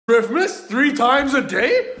Christmas 3 times a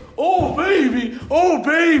day? Oh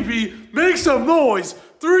baby, make some noise.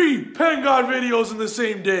 3 Pen God videos in the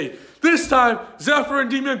same day. This time, Zefra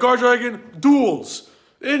Endymion Guardragon duels.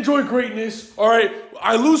 Enjoy greatness. Alright,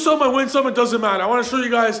 I lose some, I win some, it doesn't matter. I want to show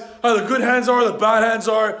you guys how the good hands are, the bad hands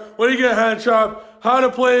are, when you get a hand chop, how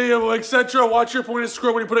to play, etc. Watch your opponent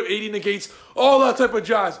scroll when you put up 80 negates, all that type of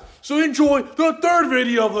jazz. So enjoy the 3rd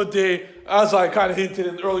video of the day, as I kind of hinted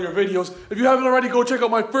in earlier videos. If you haven't already, go check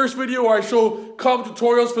out my first video where I show common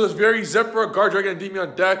tutorials for this very Zefra Guardragon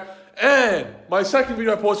Endymion deck. And my second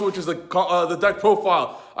video I posted, which is the deck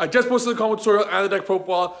profile. I just posted the common tutorial and the deck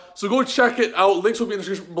profile, so go check it out. Links will be in the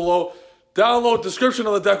description below. Download description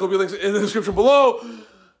of the deck will be links in the description below.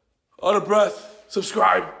 On a breath,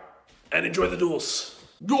 subscribe, and enjoy the duels.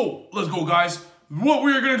 Yo, let's go, guys. What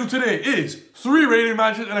we are going to do today is 3 rated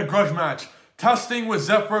matches and a grudge match. Testing with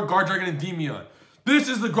Zefra Guardragon Endymion. This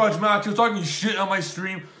is the grudge match. You're talking shit on my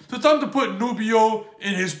stream. So it's time to put Yugioh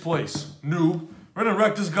in his place. Noob. We're going to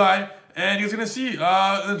wreck this guy. And he's going to see.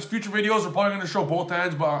 In future videos, we're probably going to show both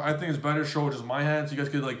hands. But I think it's better to show just my hands. So you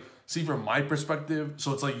guys could like see from my perspective.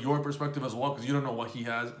 So it's like your perspective as well. Because you don't know what he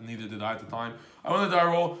has. And neither did I at the time. I won the die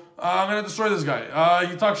roll. I'm going to destroy this guy.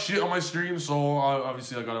 He talks shit on my stream. So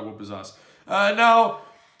obviously I got to whoop his ass. Now,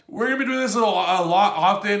 we're going to be doing this a lot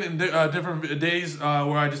often in different days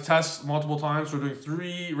where I just test multiple times. We're doing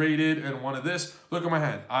 3 rated and 1 of this. Look at my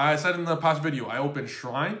hand. I said in the past video, I opened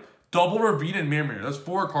Shrine, Double Ravine, and Mirror. That's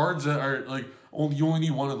 4 cards that are like, you only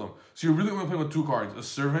need 1 of them. So you're really only playing with 2 cards, a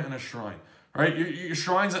Servant and a Shrine. Right? Your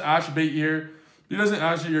Shrine's an Ash bait here. If he doesn't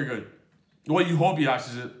Ash it, you're good. Well, you hope he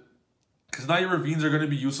Ashes it. Because now your Ravines are going to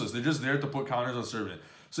be useless. They're just there to put counters on Servant.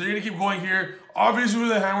 So you're going to keep going here. Obviously,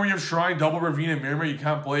 with a hand where you have Shrine, Double Ravine, and Mirror, you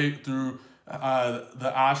can't play through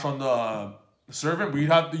the Ash on the Servant.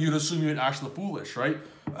 But you'd assume you'd Ash the Foolish, right?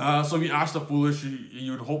 So if you Ash the Foolish,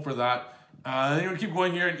 you would hope for that. Then you're going to keep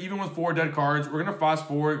going here. And even with 4 dead cards, we're going to fast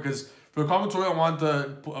forward. Because for the commentarial, I want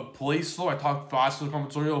to play slow. I talk fast for the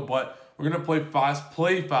commentarial. But we're going to play fast.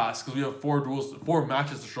 Because we have 4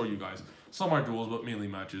 matches to show you guys. Some are duels, but mainly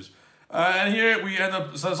matches. And here we end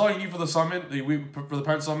up, so that's all you need for the summon. For the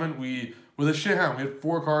parent summon, with a shit hand, we had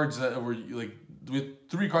 4 cards that were like, we had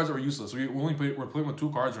 3 cards that were useless. So we're playing with 2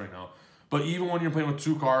 cards right now. But even when you're playing with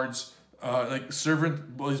 2 cards, like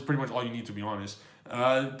Servant is pretty much all you need, to be honest.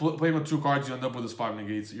 Playing with 2 cards, you end up with this 5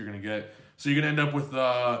 negates that you're gonna get. So you're gonna end up with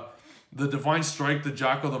the Divine Strike, the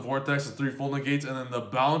Jackal, the Vortex, the 3 full negates, and then the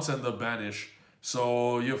Bounce and the Banish.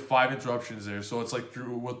 So you have 5 interruptions there. So it's like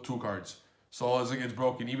with 2 cards. So it's like it's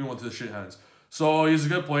broken, even with the shit hands. So he's a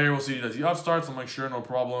good player. We'll see what he does. He upstarts. I'm like, sure, no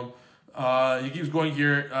problem. He keeps going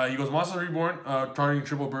here. He goes Monster Reborn, targeting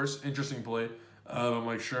Triple Burst. Interesting play. I'm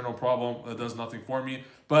like, sure, no problem. That does nothing for me.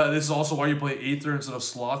 But this is also why you play Aether instead of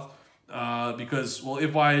Sloth. Because, well,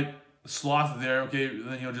 if I Sloth there, okay,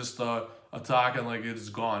 then he'll just attack and like it's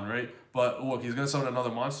gone, right? But look, he's going to summon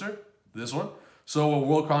another monster. This one. So what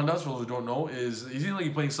World Crown does, for those who don't know, is he's either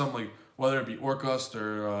like playing some, like, whether it be Orcust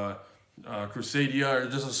or Crusadia, or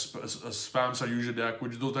just a spam Sayuja deck,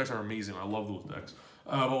 which those decks are amazing. I love those decks.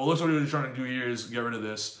 But what looks like what he's trying to do here is get rid of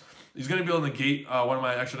this. He's going to be able to negate one of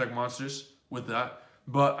my extra deck monsters with that,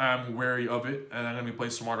 but I'm wary of it, and I'm going to be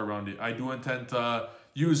playing smart around it. I do intend to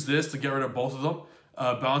use this to get rid of both of them.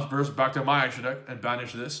 Bounce Burst back to my extra deck and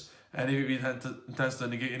banish this. And if he intends to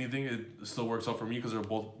negate anything, it still works out for me because they'll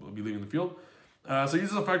both be leaving the field. So he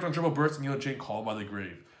uses effect on Triple Burst, and he'll chain Call by the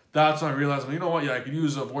Grave. That's when I realized, well, you know what, yeah, I could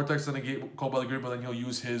use a Vortex to negate Call by the Grave, but then he'll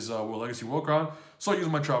use his Legacy World Crown. So I use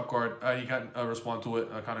my Trap card. He can't respond to it,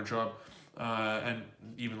 counter Trap. And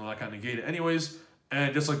even though I can't negate it anyways.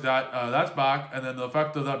 And just like that, that's back. And then the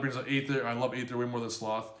effect of that brings up Aether. I love Aether way more than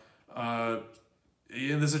Sloth.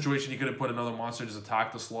 In this situation, you could have put another monster, just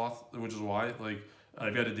attack the Sloth, which is why. Like,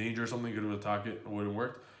 if you had a danger or something, you could have attacked it. It wouldn't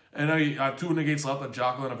work. And I have 2 negates left, a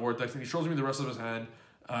Jackal and a Vortex. And he shows me the rest of his hand.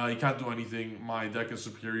 He can't do anything. My deck is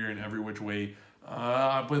superior in every which way.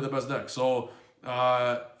 I played the best deck. So,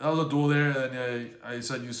 that was a duel there. And I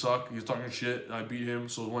said, you suck. He was talking shit. I beat him,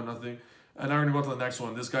 so it 1-0. And now we're going to go to the next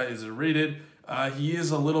one. This guy is rated. He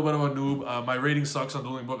is a little bit of a noob. My rating sucks on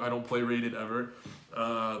Dueling Book. I don't play rated ever.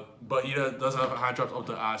 But he does have hand traps up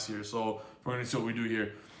the ass here. So, we're going to see what we do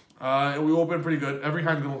here. We open pretty good. Every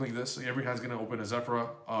hand's going to look like this. Every hand's going to open a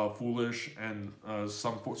Zefra, Foolish, and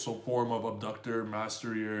some form of Abductor,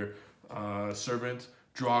 Mastery, or Servant,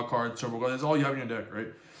 draw a card, Turbo card. That's all you have in your deck,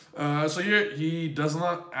 right? So here, he does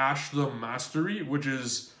not Ash the Mastery, which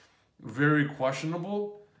is very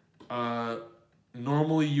questionable.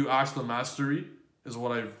 Normally, you Ash the Mastery, is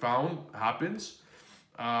what I've found happens.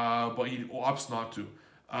 But he opts not to.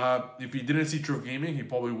 If he didn't see Trif Gaming, he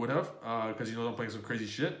probably would have, because he knows I'm playing some crazy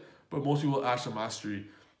shit. But most people ash the Mastery,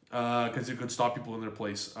 because it could stop people in their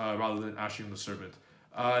place, rather than ashing the Servant.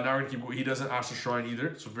 Now we're gonna keep. He doesn't ash the Shrine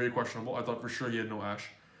either, so very questionable. I thought for sure he had no ash.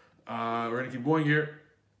 We're gonna keep going here.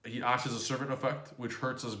 He ashes a Servant effect, which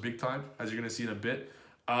hurts us big time, as you're gonna see in a bit.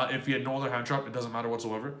 If he had no other hand trap, it doesn't matter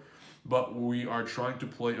whatsoever. But we are trying to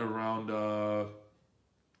play around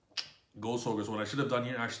Ghost Ogres. What I should have done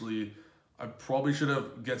here, actually, I probably should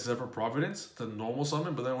have get Zefra Providence to normal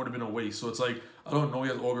summon, but then it would have been a waste. So it's like, I don't know he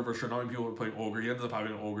has Ogre for sure. Not many people are playing Ogre. He ends up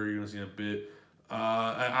having an Ogre. You're going to see in a bit.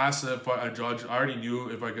 I asked if I judge. I already knew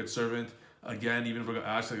if I could Servant again, even if I got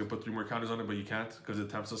Ash, I could put 3 more counters on it, but you can't because it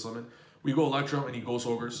attempts to summon. We go Electrum and he Ghost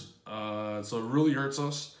Ogres. So it really hurts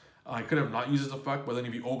us. I could have not used his effect, but then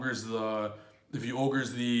if he Ogres the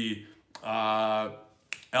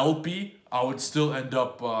LP, I would still end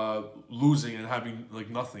up losing and having like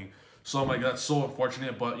nothing. So I'm like, that's so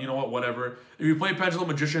unfortunate, but you know what, whatever. If you play Pendulum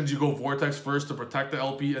Magicians, you go Vortex first to protect the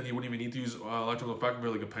LP, and you wouldn't even need to use Electrum effect, maybe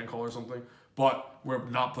like a pen call or something. But we're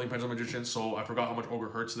not playing Pendulum Magicians, so I forgot how much Ogre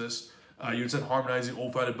hurts this. You said Harmonizing,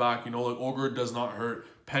 Ult it back, you know, like Ogre does not hurt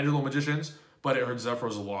Pendulum Magicians, but it hurts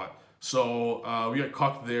Zephyros a lot. So we got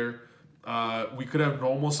cucked there. We could have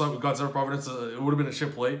normal summon. We got Zephyr Providence. It would have been a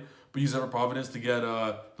shit play. But use Zephyr Providence to get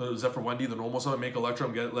the Zephyr Wendy, the normal summon, make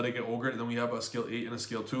Electrum, let it get Ogre, and then we have a skill 8 and a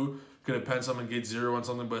skill 2. Could have pen summon gate 0 on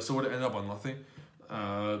something, but it still would have ended up on nothing.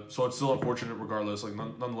 So it's still unfortunate regardless. Like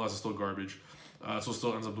nonetheless, it's still garbage. So it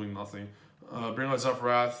still ends up doing nothing. Bring out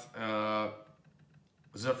Zephyrath,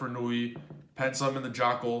 Zephyr Nui, pen summon the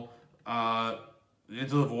Jackal,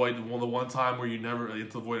 Into the Void. The one time where you never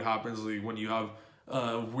Into the Void happens, like when you have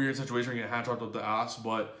a weird situation where you get hand trapped up the ass,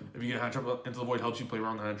 but if you get hand trapped Into the Void, helps you play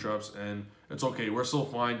around the hand traps, and it's okay. We're still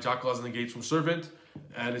fine. Jackal has negates from Servant,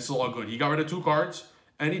 and it's still all good. He got rid of 2 cards.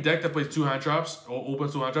 Any deck that plays 2 hand traps or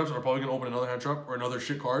opens 2 hand traps are probably gonna open another hand trap or another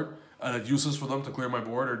shit card that's useless for them to clear my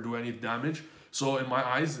board or do any damage. So in my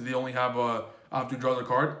eyes, they only have after you draw the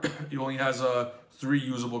card, he only has 3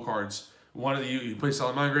 usable cards. One of you plays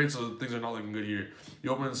Salamander, so things are not looking good here.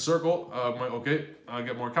 You open the circle. Okay, I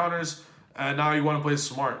get more counters. And now you want to play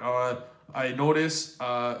smart. I notice.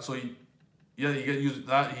 So he get used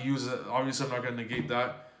that. He uses it. Obviously, I'm not going to negate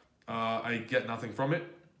that. I get nothing from it.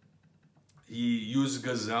 He used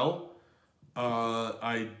Gazelle.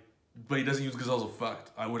 But he doesn't use Gazelle's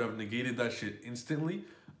effect. I would have negated that shit instantly.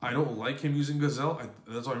 I don't like him using Gazelle.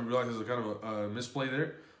 That's why I realized there's a kind of a misplay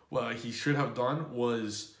there. What he should have done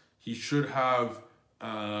was he should have,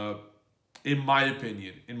 in my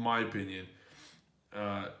opinion,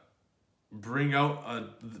 bring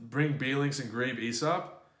Balinx and Grave ASAP,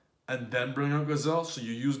 and then bring out Gazelle. So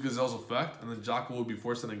you use Gazelle's effect, and then Jackal will be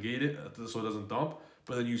forced to negate it so it doesn't dump.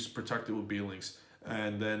 But then you protect it with Balinx,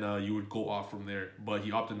 and then you would go off from there. But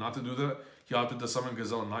he opted not to do that. He opted to summon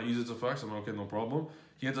Gazelle and not use its effects. I'm like, okay, no problem.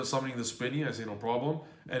 He ends up summoning the Spinny. I say no problem.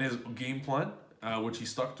 And his game plan, which he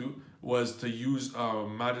stuck to, was to use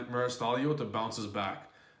Magic Maristalio to bounce us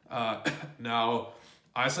back. Now,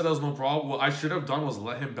 I said that was no problem. What I should have done was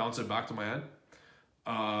let him bounce it back to my hand.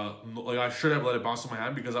 Like I should have let it bounce to my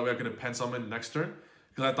hand because that way I could have pen summoned next turn.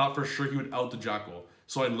 Because I thought for sure he would out the Jackal.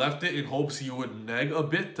 So I left it in hopes he would neg a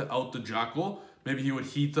bit to out the Jackal. Maybe he would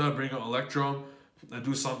Hita, bring out Electrum, and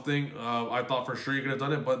do something. I thought for sure he could have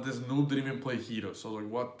done it, but this noob didn't even play Hita. So I was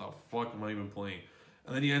like, what the fuck am I even playing?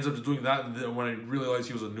 And then he ends up just doing that, and then when I realized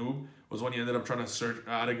he was a noob, was when he ended up trying to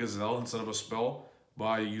add a Gazelle instead of a spell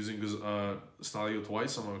by using Stalio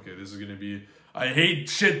twice. I'm like, okay, this is going to be... I hate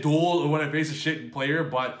shit duel when I face a shit player,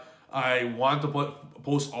 but I want to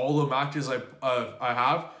post all the matches I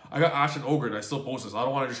have. I got Ash and Ogre, and I still post this. I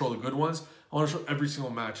don't want to just show the good ones. I want to show every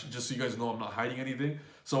single match, just so you guys know I'm not hiding anything.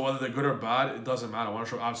 So whether they're good or bad, it doesn't matter. I want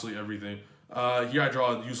to show absolutely everything. Here I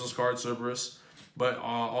draw a useless card, Cerberus. But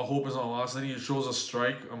I'll hope it's not lost. Then he shows a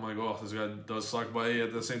strike. I'm like, oh, this guy does suck. But hey,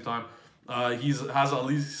 at the same time, he has at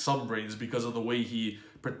least some brains because of the way he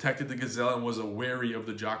protected the Gazelle and was wary of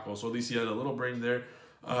the Jackal. So at least he had a little brain there.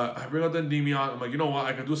 I bring out the Endymion. I'm like, you know what?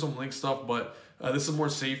 I could do some link stuff, but this is more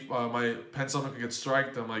safe. My pen summon could get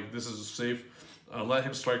striked. I'm like, this is safe. Let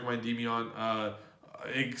him strike my Endymion.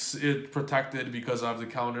 It's protected because I have the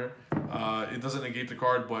counter. It doesn't negate the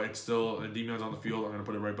card, but it's still Endymion's on the field. I'm going to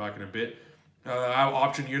put it right back in a bit. I have an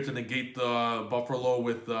option here to negate the Buffalo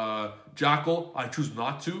with Jackal. I choose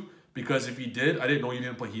not to because if he did, I didn't know he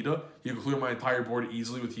didn't play Hita. He could clear my entire board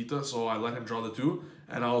easily with Hita, so I let him draw the 2,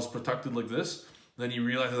 and I was protected like this. Then he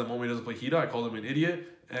realized at that moment he doesn't play Hita. I called him an idiot,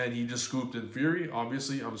 and he just scooped in Fury.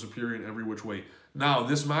 Obviously, I'm superior in every which way. Now,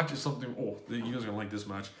 this match is something, oh, you guys are gonna like this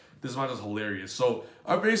match. This match is hilarious. So,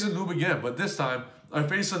 I face a noob again, but this time, I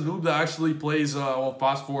face a noob that actually plays, well,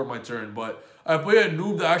 fast forward my turn, but I play a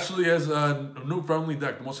noob that actually has a noob-friendly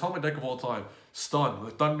deck, the most helmet deck of all time. Stun,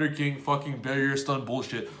 the Thunder King, fucking barrier stun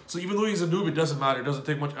bullshit. So even though he's a noob, it doesn't matter. It doesn't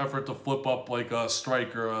take much effort to flip up like a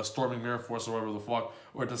Strike or a Storming Mirror Force or whatever the fuck,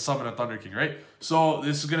 or to summon a Thunder King, right? So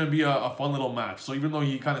this is gonna be a fun little match. So even though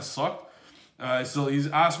he kind of sucked, so he's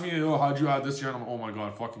asked me, oh, how'd you add this here? And I'm like, oh my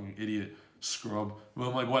god, fucking idiot, scrub. But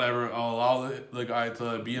I'm like, whatever, I'll allow the guy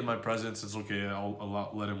to be in my presence. It's okay,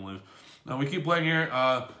 I'll let him live. Now we keep playing here.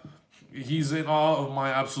 He's in awe of my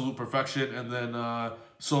absolute perfection, and then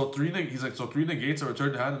so he's like, so 3 negates, a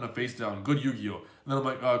return to hand, and a face down. Good Yugioh. And then I'm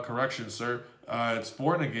like, correction, sir. It's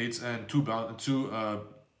 4 negates and 2 a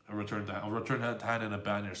return to hand and a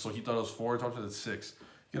banner. So he thought it was 4 times, it's 6.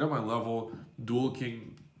 Get up my level, Dual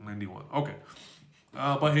King 91. Okay.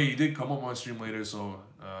 But hey, he did come on my stream later, so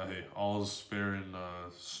hey, all is fair in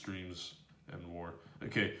streams and war.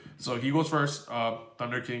 Okay, so he goes first.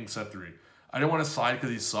 Thunder King set 3. I didn't want to side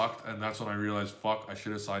because he sucked, and that's when I realized, fuck, I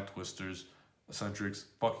should have side Twisters, Eccentrics,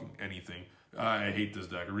 fucking anything. I hate this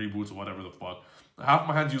deck. Reboots, whatever the fuck. Half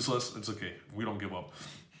my hand's useless. It's okay. We don't give up.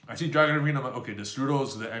 I see Dragon Arena. I'm like, okay,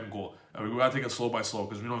 Destrudo's the end goal. We gotta take it slow by slow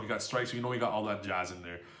because we know we got strikes. We know we got all that jazz in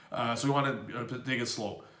there. So we want to take it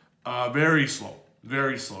slow. Very slow.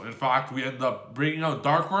 Very slow. In fact, we end up bringing out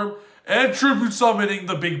Darkworm and tribute summoning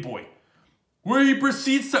the big boy. Where he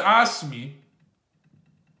proceeds to ask me,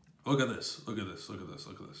 look at this, look at this, look at this,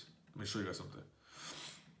 look at this. Let me show you guys something.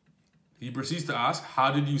 He proceeds to ask,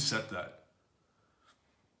 how did you set that?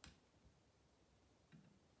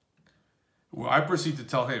 Well, I proceed to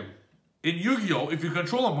tell him, in Yu-Gi-Oh, if you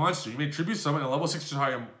control a monster, you may tribute summon a level 6 or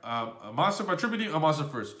higher a monster by tributing a monster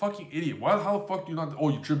first. Fucking idiot. Why the hell the fuck do you not... Oh,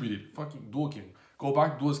 you tributed. Fucking Dual King. Go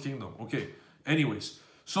back to Duelist Kingdom. Okay. Anyways.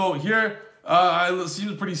 So here, it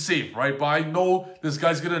seems pretty safe, right? But I know this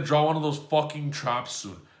guy's gonna draw one of those fucking traps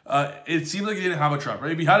soon. It seemed like he didn't have a trap,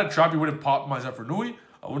 right? If he had a trap, he would have popped my Zefra Nui.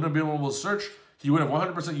 I wouldn't have been able to search. He would have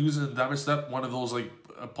 100% used it in damage step, one of those like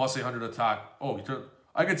plus 800 attack. Oh, he turned...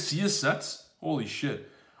 I could see his sets. Holy shit.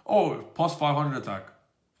 Oh, plus 500 attack.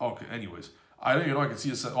 Okay, anyways. I didn't even know I could see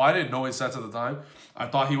his set. Well, I didn't know his sets at the time. I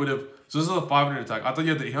thought he would have... So this is a 500 attack. I thought he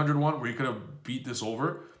had the 800 one where he could have beat this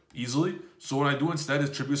over easily. So what I do instead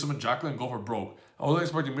is tribute summon Jacqueline and go for broke. I wasn't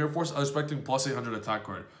expecting Mirror Force. I was expecting plus 800 attack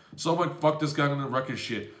card. So I'm like, fuck this guy. I'm going to wreck his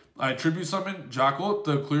shit. I tribute summon Jackal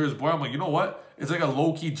to clear his board. I'm like, you know what? It's like a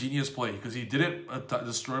low-key genius play because he didn't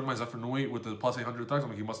destroy my Zefra Nui with the plus 800 attacks. I'm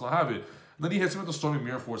like, he must not have it. And then he hits me with the Storming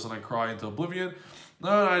Mirror Force and I cry into oblivion. No,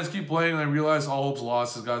 I just keep playing and I realize all hope's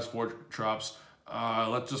lost. This guy's 4 traps.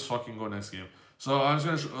 Let's just fucking go next game. So I'm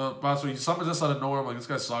just gonna so he summons this out of nowhere. I'm like, this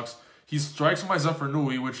guy sucks. He strikes my Zefra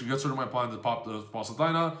Nui, which gets rid of my plan to pop the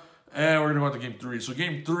Falsadina. And we're gonna go on to game 3. So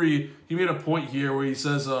game 3, he made a point here where he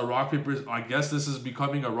says rock, paper, I guess this is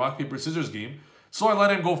becoming a rock, paper, scissors game. So I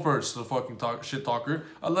let him go first, the fucking shit talker.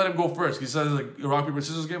 I let him go first. He says like a rock, paper,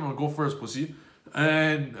 scissors game, I'm gonna go first, pussy.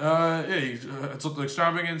 And yeah, it's up to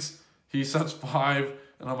extravagance. He sets 5,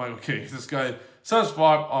 and I'm like, okay, this guy says 5,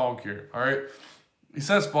 I don't care, alright? He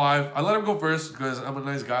says 5, I let him go first because I'm a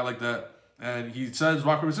nice guy like that. And he says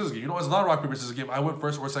rock, paper, scissors game. You know, it's not a rock, paper, scissors game. I went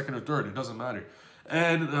first or second or third, it doesn't matter.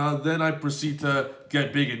 And then I proceed to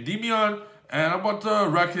get big Endymion, and I'm about to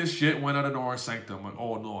wreck his shit when out of nowhere Sanctum. I'm like,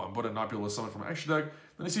 oh no, I'm about to not be able to summon from my extra deck.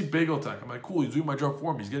 Then I see Bagel Attack. I'm like, cool, he's doing my job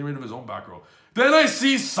for me. He's getting rid of his own back row. Then I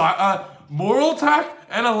see Moral Attack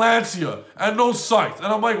and a Lancia and no Scythe. And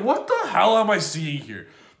I'm like, what the hell am I seeing here?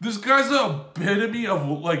 This guy's the epitome of,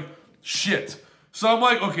 like, shit. So I'm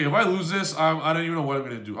like, okay, if I lose this, I don't even know what I'm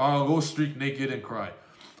going to do. I'll go streak naked and cry.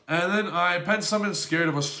 And then I pen summon scared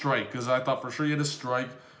of a strike because I thought for sure he had a strike.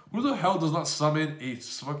 Who the hell does not summon a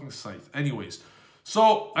fucking Scythe? Anyways,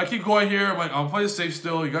 so I keep going here. I'm like, I'm playing safe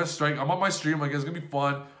still. You guys strike. I'm on my stream. Like, it's going to be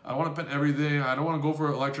fun. I want to pen everything. I don't want to go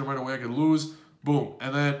for Electrum right away. I could lose. Boom.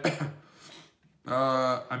 And then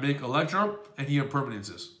I make Electrum and he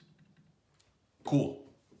impermanences. Cool.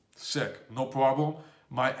 Sick. No problem.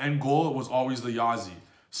 My end goal was always the Yazi.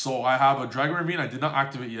 So I have a Dragon Ravine. I did not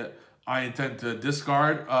activate yet. I intend to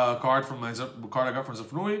discard a card from my card I got from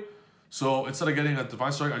Zefra Nui. So instead of getting a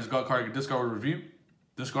Divine Strike, I just got a card I can discard with Ravine.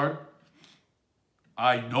 Discard.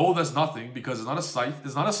 I know that's nothing because it's not a Scythe.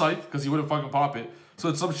 It's not a Scythe because he wouldn't fucking pop it. So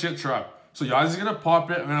it's some shit trap. So Yazi's gonna pop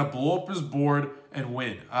it. I'm gonna blow up his board and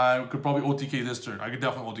win. I could probably OTK this turn. I could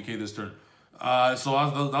definitely OTK this turn. So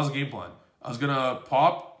that was the game plan. I was gonna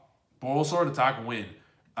pop, Boral Sword, attack, and win.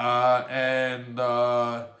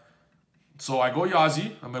 So I go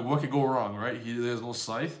Yazi. I'm like, what could go wrong, right? There's no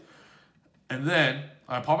Scythe. And then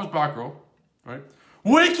I pop his back row. right?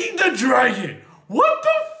 Waking the Dragon. What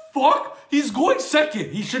the fuck? He's going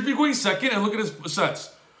second. He should be going second, and look at his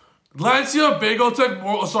sets. Lancia,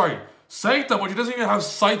 Bagotech, Sanctum, which he doesn't even have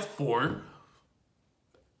Scythe for.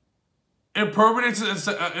 Impermanence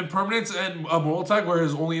and Moral Attack were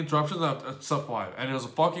his only interruptions at sub 5. And it was a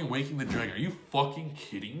fucking Waking the Dragon. Are you fucking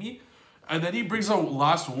kidding me? And then he brings out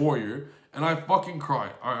Last Warrior, and I fucking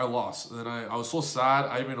cry. Alright, I lost. And then I was so sad,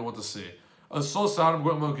 I didn't even know what to say. I was so sad, I'm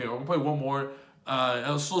okay, I'm gonna play one more. I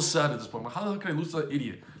was so sad at this point. How the hell can I lose to that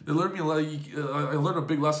idiot? They learned me I learned a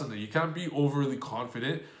big lesson there. You can't be overly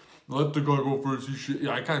confident. Let the guy go first.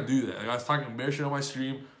 Yeah, I can't do that. Like, I was talking bare shit on my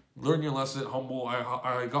stream. Learn your lesson, humble.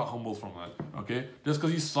 I got humbled from that, okay? Just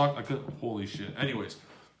because he sucked, I couldn't. Holy shit. Anyways,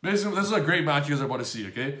 basically, this is a great match you guys are about to see,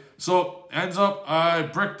 okay? So, ends up, I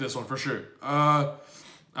bricked this one for sure.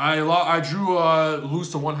 I drew lose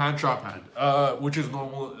to one hand trap hand, which is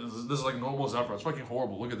normal. This is like normal Zefra. It's fucking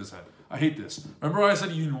horrible. Look at this hand. I hate this. Remember I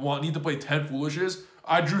said you need to play 10 foolishes?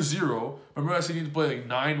 I drew 0. Remember I said you need to play like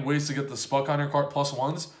 9 ways to get the spell counter card plus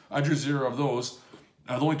 1s? I drew 0 of those.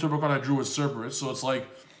 The only turbo card I drew was Cerberus, so it's like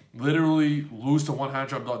literally lose to one hand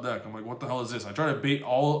trap deck. I'm like, what the hell is this? I try to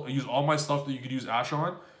use all my stuff that you could use Ash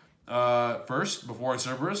on first before I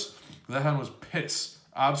Cerberus. That hand was piss.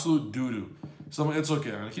 Absolute doo-doo. So it's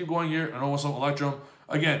okay. I'm gonna keep going here. I know what's up Electrum.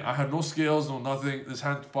 Again, I have no scales, no nothing. This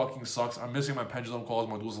hand fucking sucks. I'm missing my Pendulum Calls,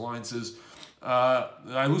 my Dual Alliances.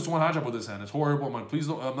 I lose to one hand trap with this hand. It's horrible. I'm like, please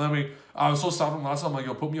don't. I was so sad from last time. I'm like,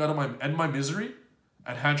 yo, put me out of my misery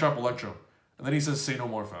and hand trap Electrum. And then he says, say no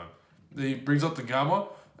more, fam. Then he brings up the Gamma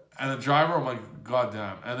and the Driver. I'm like,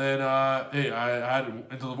 goddamn. And then, hey, I had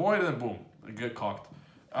Into the Void, and then boom, I get cocked.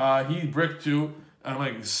 He bricked 2, and I'm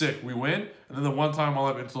like, sick. We win. And then the one time I'll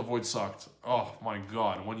have Into the Void sucked. Oh my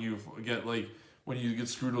god. When you get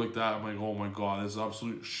screwed like that, I'm like, oh my god, this is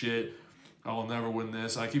absolute shit. I will never win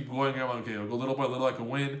this. I keep going here. I'm like, okay, I'll go little by little, I can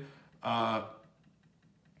win. I'm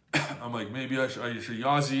like, maybe I should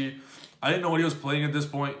Yazi. I didn't know what he was playing at this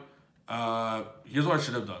point. Here's what I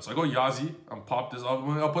should have done. So I go Yazi. I'm pop this.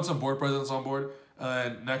 I'll put some board presence on board.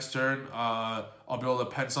 And then next turn, I'll be able to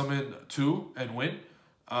pen summon 2 and win.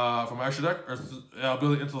 From my extra deck, or I'll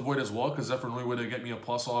build it Into the Void as well, because Zefra Endymion would get me a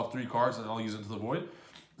plus off 3 cards, and I'll use Into the Void.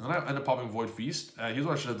 And then I end up popping Void Feast. Here's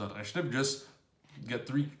what I should have done. I should have just get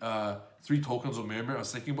 3 tokens with Mirror. I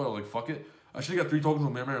was thinking about it, like, fuck it. I should have got 3 tokens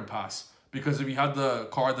with Mirror and pass. Because if he had the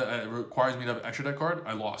card that requires me to have an extra deck card,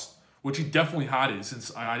 I lost. Which he definitely had it,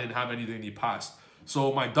 since I didn't have anything and he passed.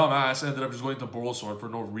 So my dumb ass ended up just going to Burrow Sword for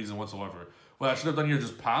no reason whatsoever. What I should have done here is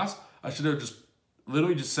just pass. I should have just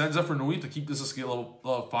literally just send Zefra Endymion to keep this a scale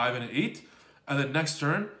level 5 and an 8. And then next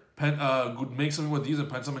turn, make something with these and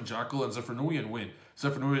pen summon Jackal and Zefra Endymion and win.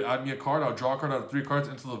 Zefra Endymion add me a card, I'll draw a card out of 3 cards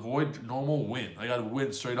Into the Void, normal win. I gotta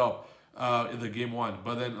win straight up in the game 1.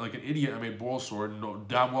 But then, like an idiot, I made Burrow Sword,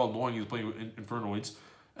 damn well knowing he's playing with Infernoids.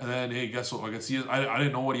 And then, hey, guess what? I can see I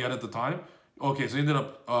didn't know what he had at the time. Okay, so he ended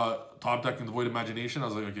up top decking the Void Imagination. I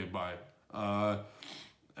was like, okay, bye.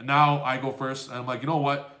 And now I go first, and I'm like, you know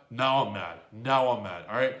what? Now I'm mad.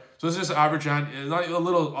 Alright? So this is just an average hand. It's not a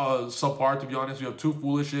little subpar, to be honest. We have 2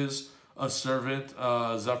 Foolishes, a Servant,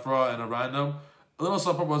 Zefra, and a random. A little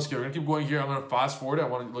subpar, but scary. We're gonna keep going here. I'm gonna fast forward it. I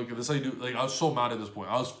want to look at this. How you do? Like, I was so mad at this point.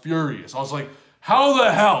 I was furious. I was like, how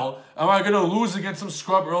the hell am I gonna lose against some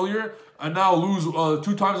scrub earlier and now lose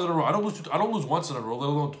 2 times in a row? I don't lose once in a row, let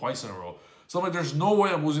alone twice in a row. So I'm like, there's no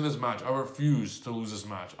way I'm losing this match. I refuse to lose this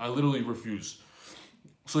match. I literally refuse.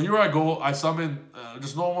 So here I go. I summon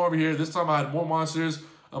just normal over here. This time I had more monsters.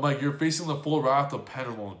 I'm like, you're facing the full wrath of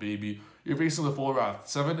Pendulums, baby. You're facing the full wrath.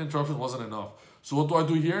 7 interruptions wasn't enough. So what do I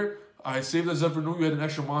do here? I saved the Zefra Endymion. We had an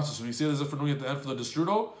extra monster. So we save the Zefra Endymion at the end for the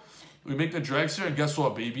Destrudo. We make the Dragster, and guess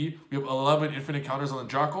what, baby? We have 11 infinite counters on the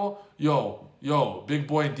Jackal. Yo, big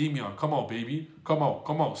boy Endymion. Come on, baby. Come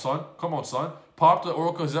on, son. Come on, son. Pop the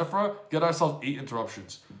Oracle Zefra. Get ourselves 8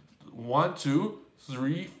 interruptions. 1, 2,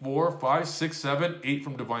 3, 4, 5, 6, 7, 8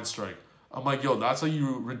 from Divine Strike. I'm like, yo, that's how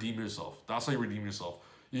you redeem yourself.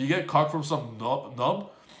 You get cocked from some nub,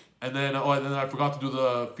 and then I forgot to do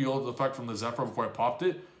the field effect from the Zefra before I popped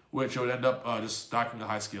it, which would end up just stacking the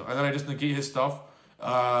high scale. And then I just negate his stuff.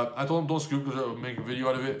 I told him don't scoop because I'll make a video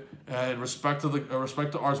out of it. And respect to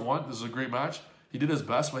Rs1, this is a great match. He did his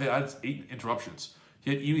best, but he had 8 interruptions.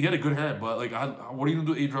 He had a good hand, but like, what are you gonna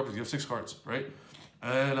do 8 interruptions? You have 6 cards, right?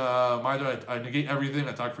 And I negate everything,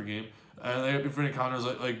 attack for game. And they have infinite counters,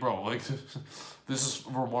 like bro, like this is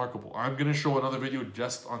remarkable. I'm gonna show another video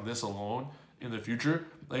just on this alone in the future.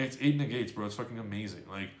 Like, it's 8 negates, bro. It's fucking amazing.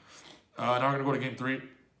 Like, now we're gonna go to game 3.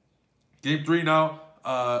 Game 3 now.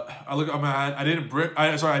 I look at my hand. I didn't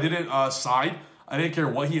side. I didn't care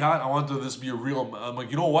what he had. I wanted this to be a real. I'm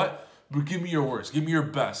like, you know what? but give me your worst. Give me your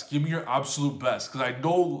best. Give me your absolute best. Because I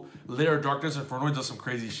know Lair of Darkness and Infernoid does some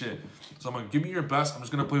crazy shit. So I'm like, give me your best. I'm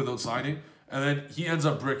just going to play without signing. And then he ends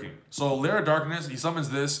up bricking. So Lair of Darkness, he summons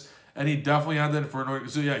this. And he definitely had the Infernoid.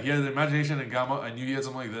 So yeah, he had the Imagination and Gamma. I knew he had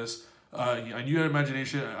something like this. I knew he had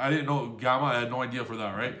Imagination. I didn't know Gamma. I had no idea for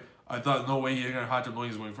that, right? I thought, no way he's going to hatch up knowing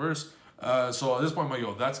he's going first. So at this point, I'm like,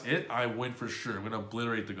 yo, that's it. I win for sure. I'm going to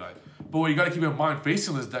obliterate the guy. But what you got to keep in mind,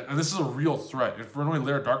 facing this deck, and this is a real threat. Infernoid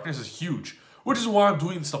Lair of Darkness is huge. Which is why I'm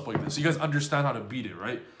doing stuff like this. So you guys understand how to beat it,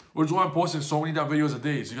 right? Which is why I'm posting so many videos a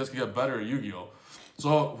day so you guys can get better at Yu-Gi-Oh!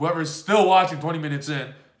 So whoever's still watching 20 minutes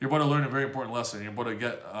in, you're about to learn a very important lesson. You're about to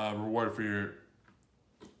get rewarded for your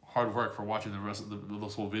hard work for watching the rest of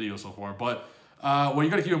this whole video so far. But what you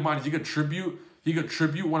got to keep in mind is you could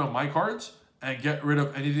tribute one of my cards and get rid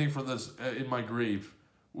of anything from this in my grave,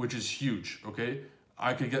 which is huge, okay?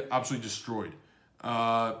 I could get absolutely destroyed.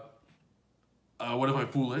 What if I'm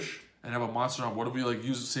foolish and have a monster on? What if we like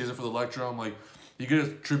use Caesar for the Electrum? Like, you could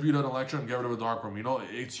just tribute an Electrum and get rid of a Dark Room. You know,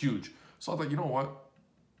 it's huge. So I was like, you know what?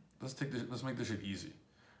 Let's make this shit easy.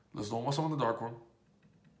 Let's normal summon the Dark Room,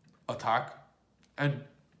 attack, and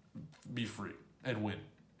be free and win.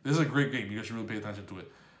 This is a great game. You guys should really pay attention to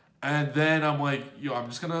it. And then I'm like, yo, I'm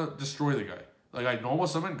just gonna destroy the guy. Like, I normal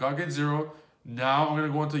summon, God Gate 0. Now I'm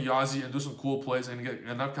gonna go into Yazi and do some cool plays and get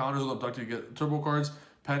enough counters with Abductor to get turbo cards,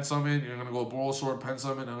 pen summon. You're gonna go Boral Sword, pen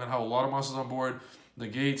summon. I'm gonna have a lot of monsters on board,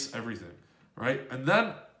 negates, everything, right? And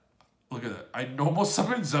then look at that. I normal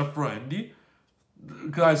summon Zefra Endy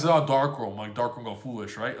because I saw Darkroom. Like, Darkroom go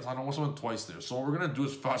foolish, right? So I normal summon twice there. So what we're gonna do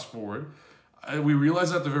is fast forward. And we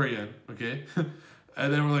realize at the very end, okay?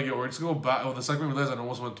 And then we're like, yo, we're just gonna go back. Oh, the second we realized I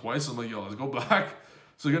almost went twice. I'm like, yo, let's go back.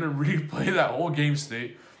 So we're gonna replay that whole game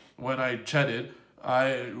state when I chatted.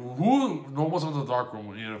 Who normal summons the Dark Room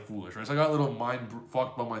when you get foolish, right? So I got a little mind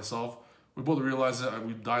fucked by myself. We both realized that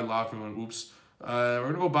we died laughing. We went, oops. We're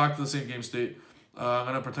gonna go back to the same game state. I'm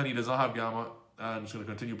gonna pretend he does not have Gamma. And I'm just gonna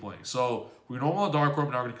continue playing. So we normal the Dark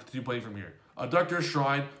Room. Now we're gonna continue playing from here. Abductor,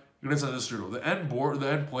 Shrine. We're gonna send this through. The end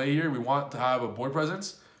play here. We want to have a board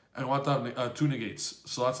presence. And we want to have 2 negates.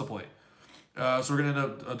 So that's the play. So we're going to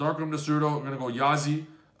end a Dark Room Destrudo. We're going to go Yazi.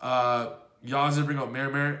 Yazi bring out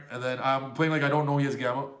Mare. And then I'm playing like I don't know he has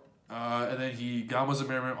Gamma. And then he Gamma's a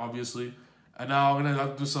Mare, obviously. And now I'm going to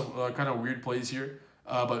have to do some kind of weird plays here.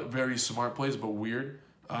 But very smart plays, but weird.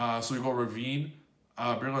 So we go Ravine.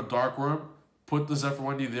 Bring out Dark Worm. Put the Zefra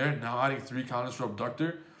Wendy there. Now adding 3 counters for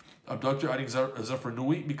Abductor. Abductor adding Zefra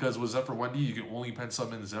Nui. Because with Zefra Wendy, you can only pen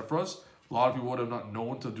summon Zefras. A lot of people would have not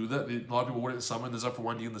known to do that. A lot of people wouldn't summon the Zefra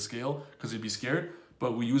 1D in the scale because they'd be scared.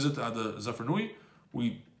 But we use it to add the Zefra Nui.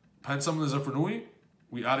 We pen summon the Zefra Nui.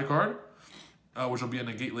 We add a card, which will be a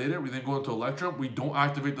negate later. We then go into Electrum. We don't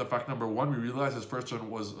activate the effect number 1. We realized his first turn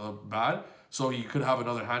was bad. So he could have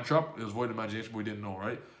another hand trap. It was Void Imagination, but we didn't know,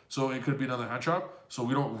 right? So it could be another hand trap. So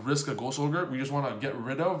we don't risk a Ghost Ogre. We just want to get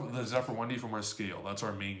rid of the Zefra 1D from our scale. That's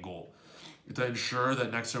our main goal. To ensure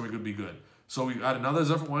that next turn we could be good. So we add another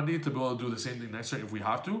Zefra 1D to be able to do the same thing next turn if we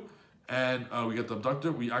have to. And we get the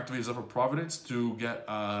Abductor. We activate Zefra Providence to get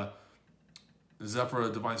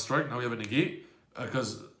Zefra Divine Strike. Now we have a negate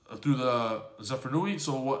because through the Zefra Nui.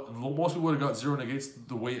 So what most people would have got 0 negates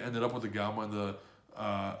the way it ended up with the Gamma and the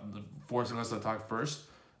forcing us to attack first.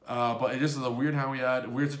 But it just is a weird hand we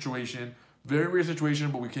had, weird situation. Very weird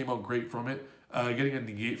situation, but we came out great from it. Getting a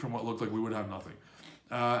negate from what looked like we would have nothing.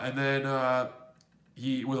 And then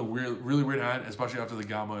he with a really weird hand, especially after the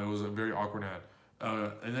Gamma, it was a very awkward hand.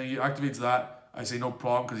 And then he activates that. I say no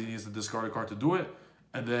problem because he needs to discard a card to do it.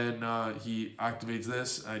 And then he activates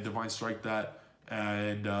this. I Divine Strike that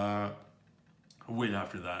and win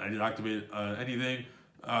after that. I did activate anything.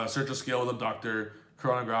 Search a scale with Abductor,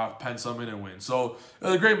 Chronograph, Pen Summon, and win. So it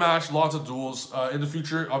was a great match. Lots of duels. In the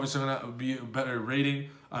future, obviously, I'm going to be a better rating.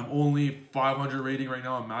 I'm only 500 rating right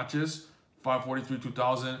now in matches. 543,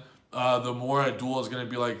 2000. The more I duel is going to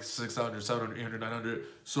be like 600, 700, 800, 900.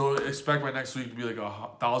 So expect my next week to be like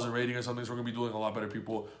 1,000 rating or something. So we're going to be dueling a lot better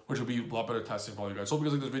people, which will be a lot better testing for all you guys. So hope you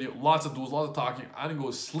guys like this video. Lots of duels, lots of talking. I'm going to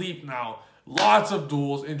go sleep now. Lots of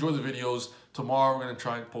duels. Enjoy the videos. Tomorrow we're going to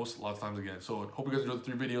try and post lots of times again. So hope you guys enjoyed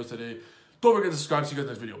the 3 videos today. Don't forget to subscribe. See you guys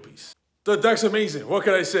next video. Peace. The deck's amazing. What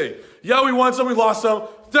can I say? Yeah, we won some, we lost some.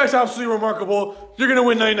 The deck's absolutely remarkable. You're going to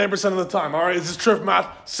win 99% of the time, all right? It's just Trif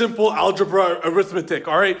math, simple algebra, arithmetic,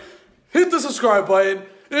 all right? Hit the subscribe button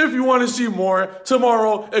if you want to see more.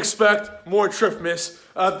 Tomorrow, expect more Trif Miss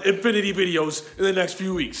Infinity videos in the next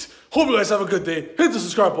few weeks. Hope you guys have a good day. Hit the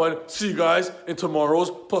subscribe button. See you guys in tomorrow's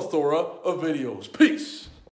plethora of videos. Peace.